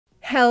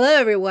Hello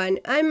everyone,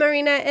 I'm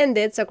Marina and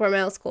it's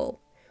Sakramel School.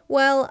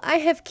 Well, I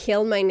have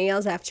killed my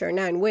nails after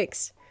 9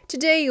 weeks.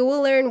 Today you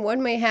will learn what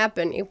may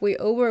happen if we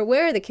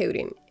overwear the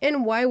coating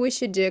and why we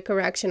should do a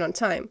correction on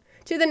time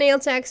to the nail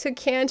techs who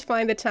can't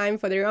find the time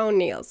for their own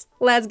nails.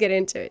 Let's get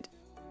into it.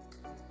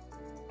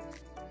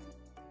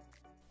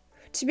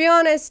 To be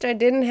honest, I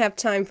didn't have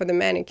time for the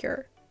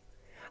manicure.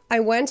 I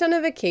went on a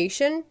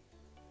vacation,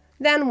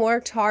 then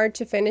worked hard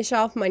to finish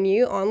off my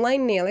new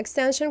online nail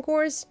extension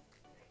course,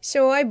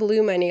 so I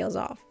blew my nails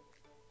off.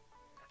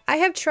 I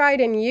have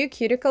tried a new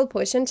cuticle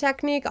pushing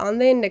technique on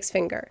the index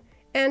finger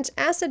and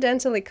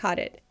accidentally cut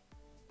it.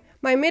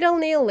 My middle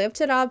nail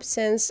lifted up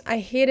since I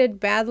hit it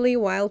badly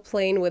while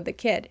playing with the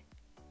kid.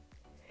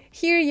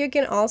 Here you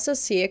can also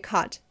see a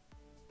cut.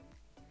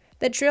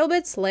 The drill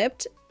bit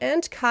slipped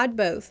and cut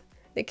both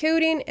the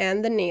coating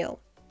and the nail.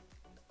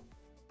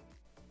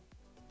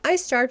 I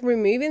start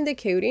removing the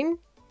coating.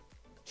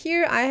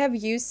 Here I have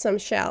used some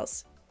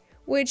shells,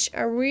 which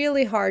are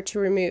really hard to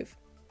remove.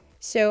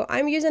 So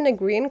I'm using a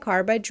green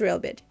carbide drill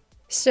bit.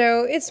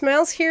 So it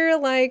smells here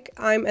like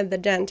I'm at the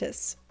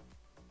dentist.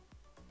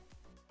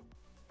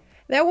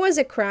 There was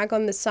a crack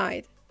on the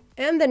side,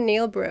 and the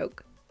nail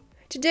broke.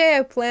 Today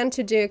I plan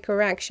to do a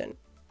correction.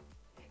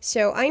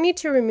 So I need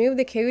to remove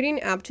the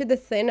coating up to the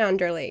thin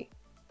underlay.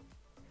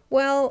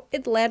 Well,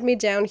 it let me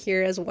down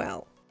here as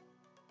well.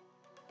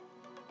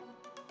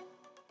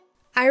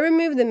 I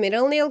removed the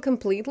middle nail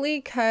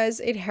completely cause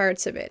it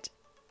hurts a bit.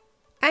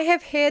 I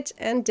have hit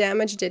and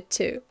damaged it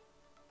too.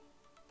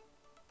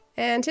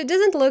 And it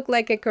doesn't look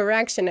like a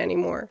correction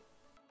anymore.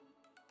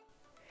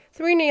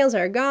 3 nails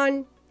are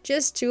gone,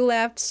 just 2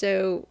 left,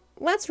 so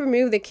let's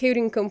remove the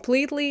coating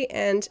completely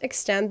and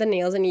extend the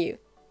nails anew.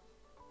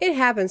 It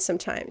happens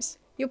sometimes.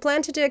 You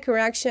plan to do a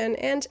correction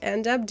and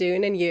end up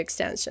doing a new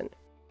extension.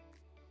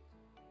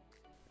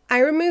 I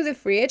remove the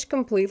free edge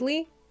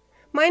completely.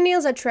 My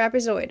nails are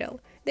trapezoidal.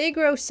 They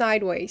grow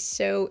sideways,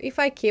 so if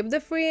I keep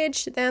the free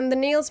edge, then the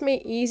nails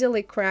may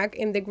easily crack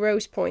in the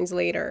gross points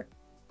later.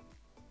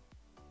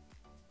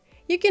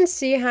 You can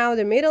see how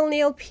the middle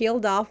nail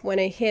peeled off when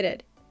I hit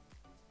it.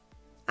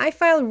 I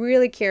filed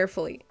really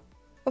carefully.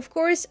 Of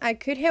course, I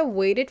could have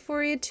waited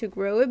for it to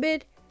grow a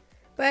bit,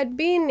 but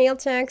being nail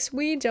techs,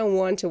 we don't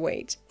want to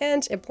wait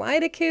and apply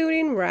the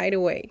coating right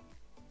away.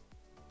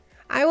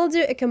 I will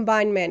do a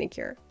combined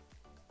manicure.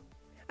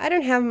 I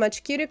don't have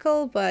much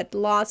cuticle, but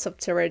lots of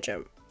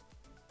pterygium.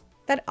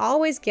 That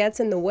always gets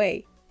in the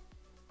way.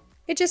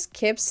 It just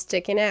keeps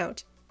sticking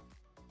out.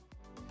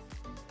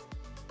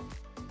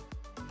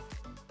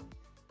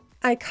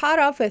 I cut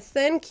off a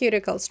thin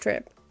cuticle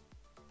strip.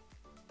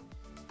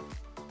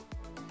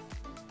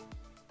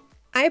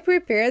 I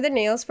prepare the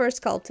nails for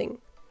sculpting.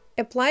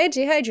 Apply a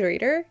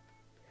dehydrator.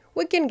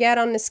 We can get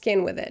on the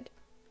skin with it.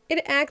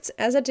 It acts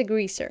as a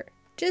degreaser,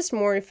 just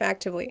more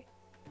effectively.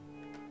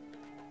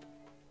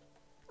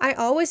 I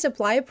always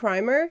apply a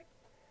primer,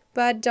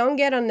 but don't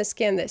get on the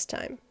skin this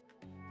time.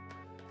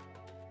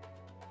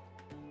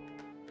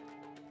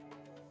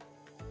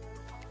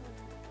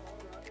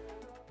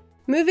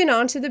 Moving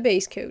on to the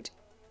base coat.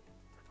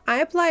 I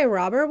apply a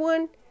rubber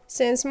one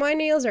since my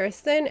nails are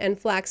thin and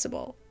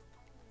flexible.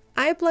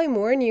 I apply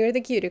more near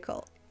the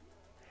cuticle.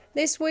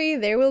 This way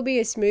there will be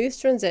a smooth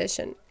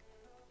transition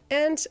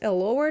and a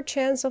lower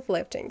chance of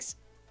liftings.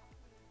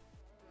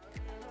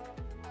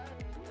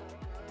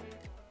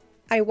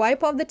 I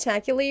wipe off the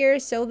tacky layer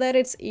so that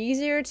it's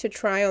easier to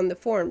try on the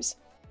forms.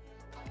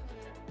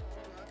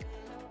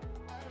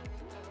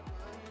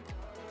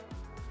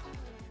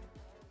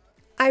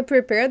 I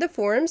prepare the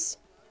forms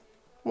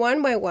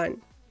one by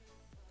one.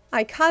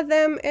 I cut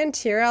them and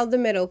tear out the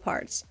middle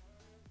parts.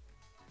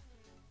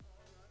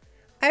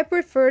 I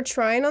prefer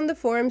trying on the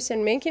forms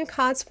and making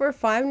cuts for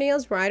 5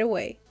 nails right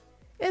away,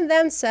 and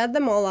then set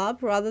them all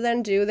up rather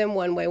than do them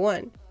one by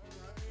one.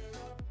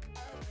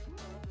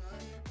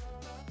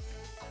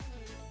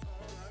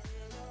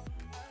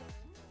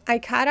 I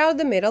cut out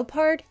the middle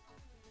part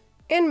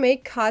and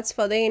make cuts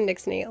for the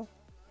index nail.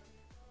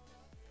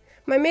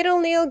 My middle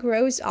nail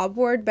grows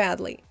upward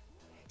badly,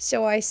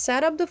 so I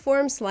set up the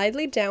form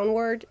slightly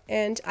downward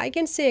and I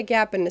can see a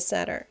gap in the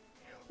center,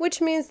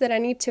 which means that I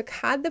need to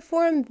cut the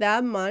form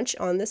that much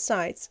on the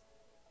sides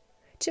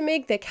to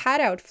make the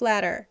cutout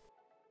flatter.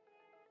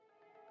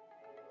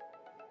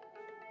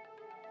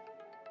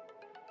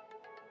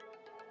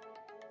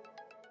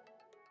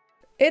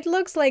 It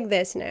looks like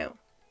this now.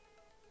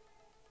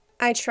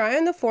 I try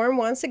on the form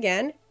once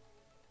again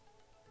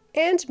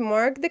and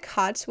mark the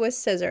cuts with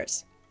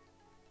scissors.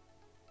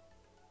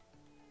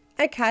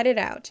 I cut it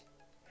out.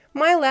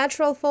 My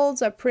lateral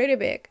folds are pretty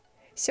big,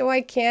 so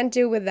I can't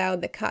do without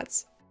the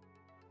cuts.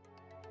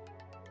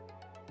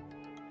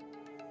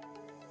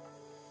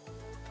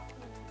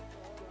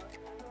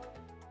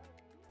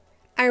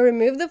 I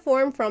remove the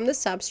form from the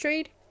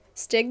substrate,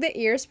 stick the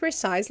ears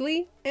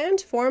precisely, and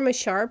form a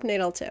sharp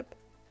needle tip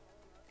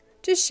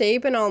to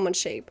shape an almond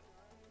shape.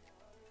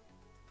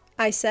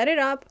 I set it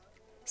up,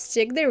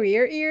 stick the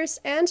rear ears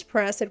and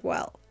press it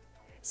well,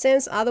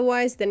 since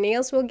otherwise the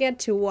nails will get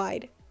too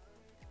wide.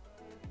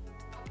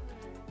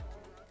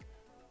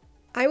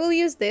 I will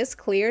use this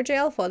clear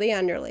gel for the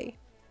underlay.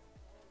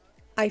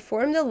 I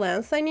form the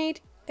length I need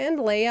and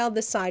lay out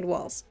the side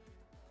walls.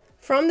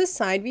 From the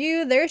side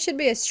view, there should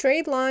be a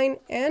straight line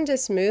and a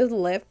smooth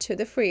lift to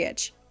the free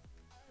edge.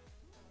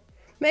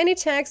 Many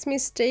tags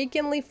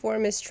mistakenly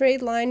form a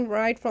straight line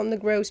right from the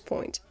gross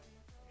point.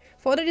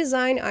 For the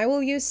design, I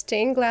will use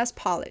stained glass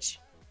polish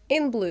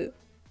in blue.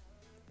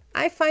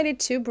 I find it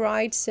too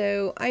bright,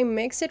 so I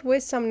mix it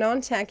with some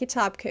non-tacky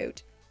top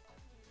coat.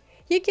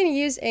 You can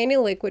use any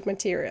liquid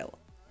material.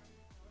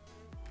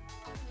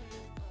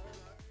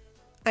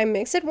 I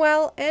mix it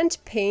well and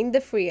paint the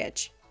free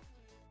edge.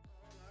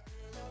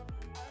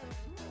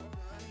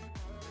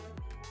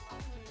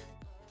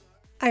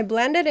 I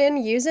blend it in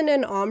using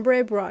an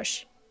ombre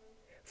brush,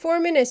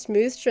 forming a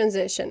smooth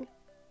transition.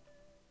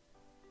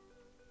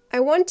 I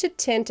want to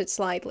tint it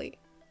slightly.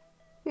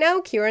 Now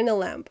cure in the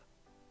lamp.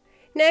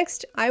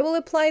 Next, I will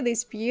apply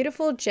this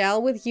beautiful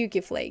gel with Yuki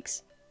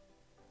flakes,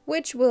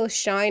 which will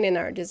shine in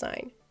our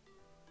design.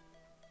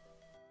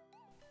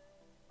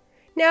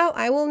 Now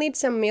I will need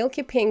some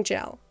milky pink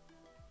gel.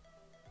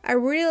 I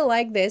really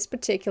like this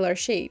particular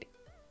shade.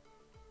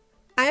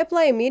 I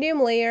apply a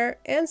medium layer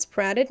and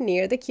spread it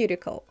near the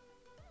cuticle,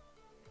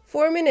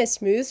 forming a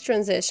smooth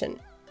transition.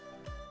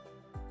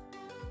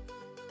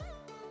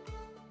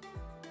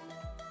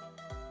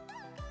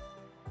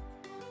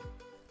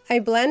 I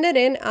blend it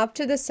in up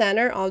to the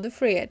center of the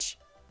free edge.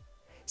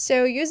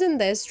 So using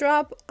this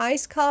drop, I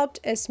sculpt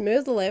a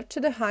smooth lift to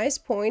the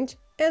highest point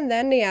and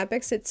then the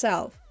apex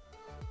itself.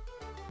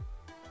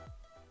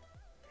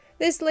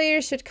 This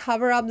layer should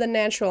cover up the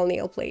natural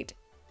nail plate.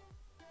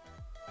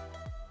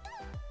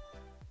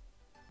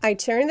 I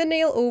turn the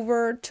nail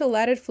over to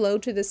let it flow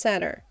to the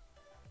center,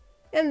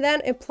 and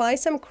then apply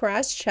some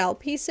crushed shell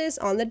pieces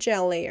on the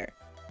gel layer.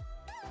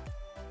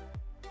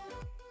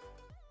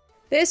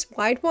 This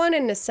white one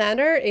in the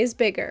center is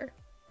bigger,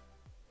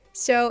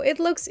 so it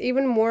looks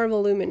even more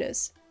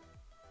voluminous.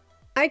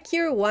 I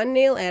cure one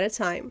nail at a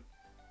time.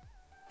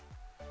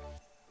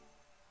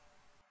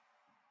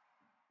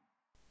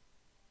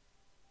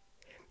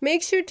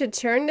 Make sure to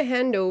turn the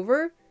hand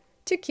over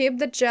to keep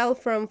the gel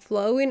from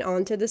flowing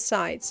onto the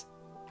sides.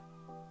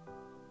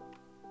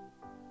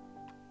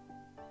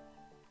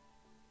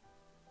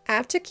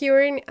 After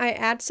curing, I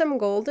add some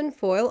golden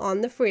foil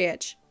on the free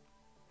edge.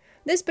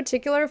 This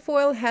particular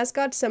foil has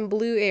got some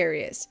blue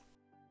areas.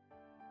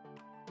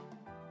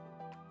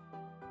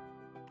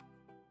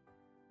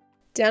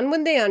 Done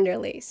with the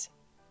underlays.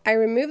 I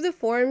remove the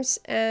forms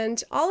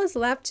and all is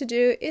left to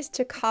do is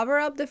to cover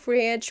up the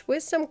free edge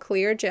with some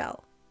clear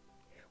gel.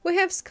 We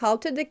have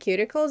sculpted the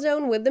cuticle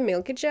zone with the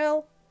milky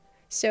gel,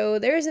 so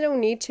there is no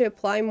need to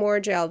apply more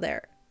gel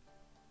there.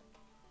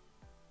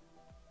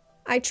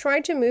 I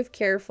try to move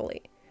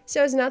carefully,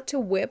 so as not to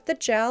whip the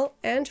gel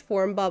and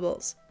form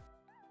bubbles.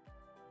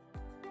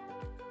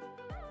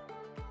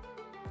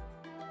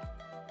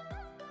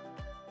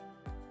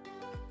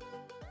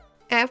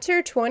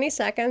 After 20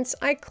 seconds,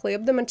 I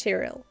clip the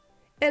material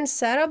and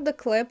set up the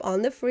clip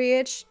on the free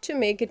edge to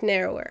make it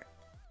narrower.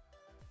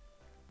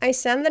 I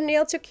send the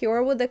nail to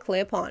cure with the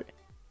clip on.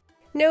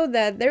 Note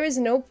that there is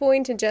no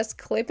point in just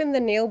clipping the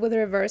nail with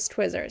reverse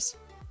tweezers.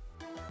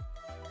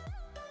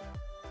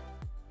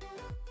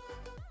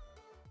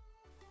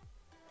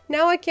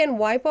 Now I can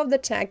wipe off the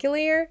tacky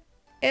layer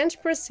and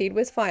proceed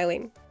with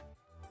filing.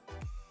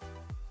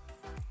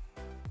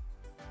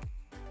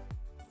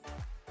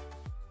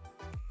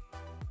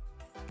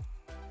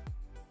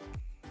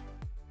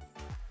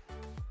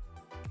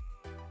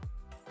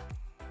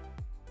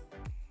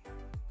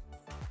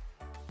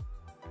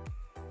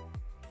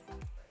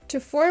 To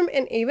form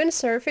an even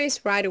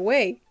surface right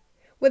away,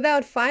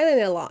 without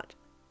filing a lot,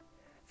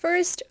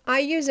 first I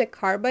use a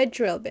carbide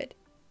drill bit.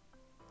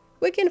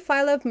 We can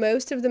file up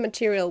most of the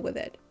material with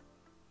it.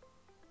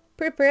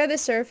 Prepare the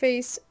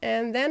surface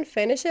and then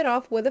finish it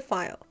off with a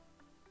file.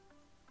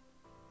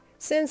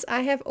 Since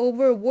I have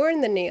overworn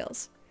the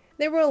nails,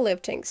 there were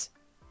liftings.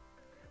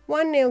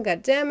 One nail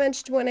got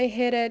damaged when I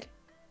hit it,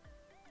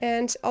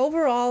 and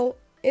overall,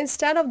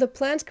 instead of the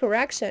planned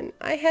correction,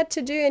 I had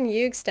to do a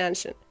new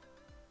extension.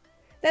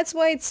 That's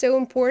why it's so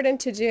important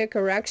to do a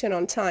correction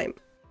on time.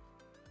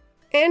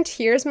 And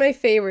here's my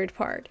favorite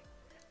part.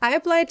 I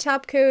apply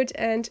top coat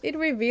and it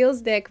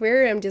reveals the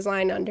aquarium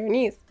design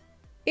underneath.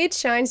 It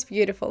shines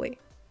beautifully.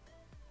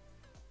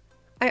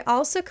 I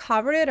also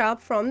covered it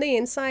up from the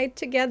inside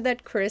to get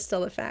that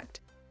crystal effect.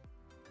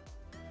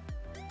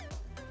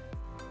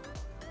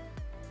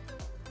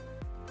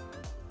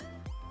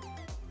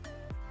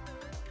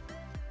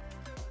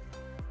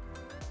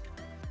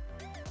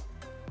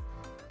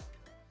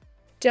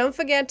 Don't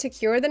forget to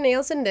cure the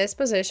nails in this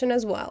position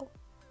as well.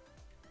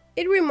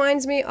 It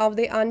reminds me of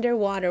the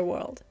underwater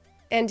world.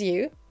 And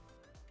you?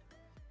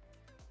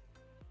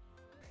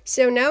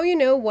 So now you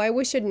know why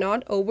we should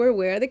not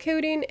overwear the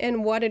coating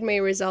and what it may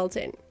result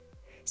in.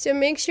 So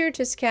make sure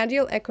to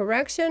schedule a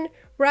correction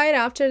right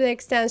after the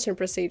extension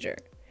procedure.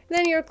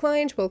 Then your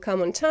client will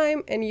come on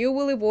time and you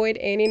will avoid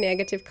any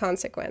negative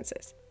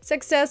consequences.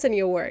 Success in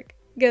your work.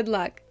 Good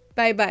luck.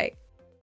 Bye-bye.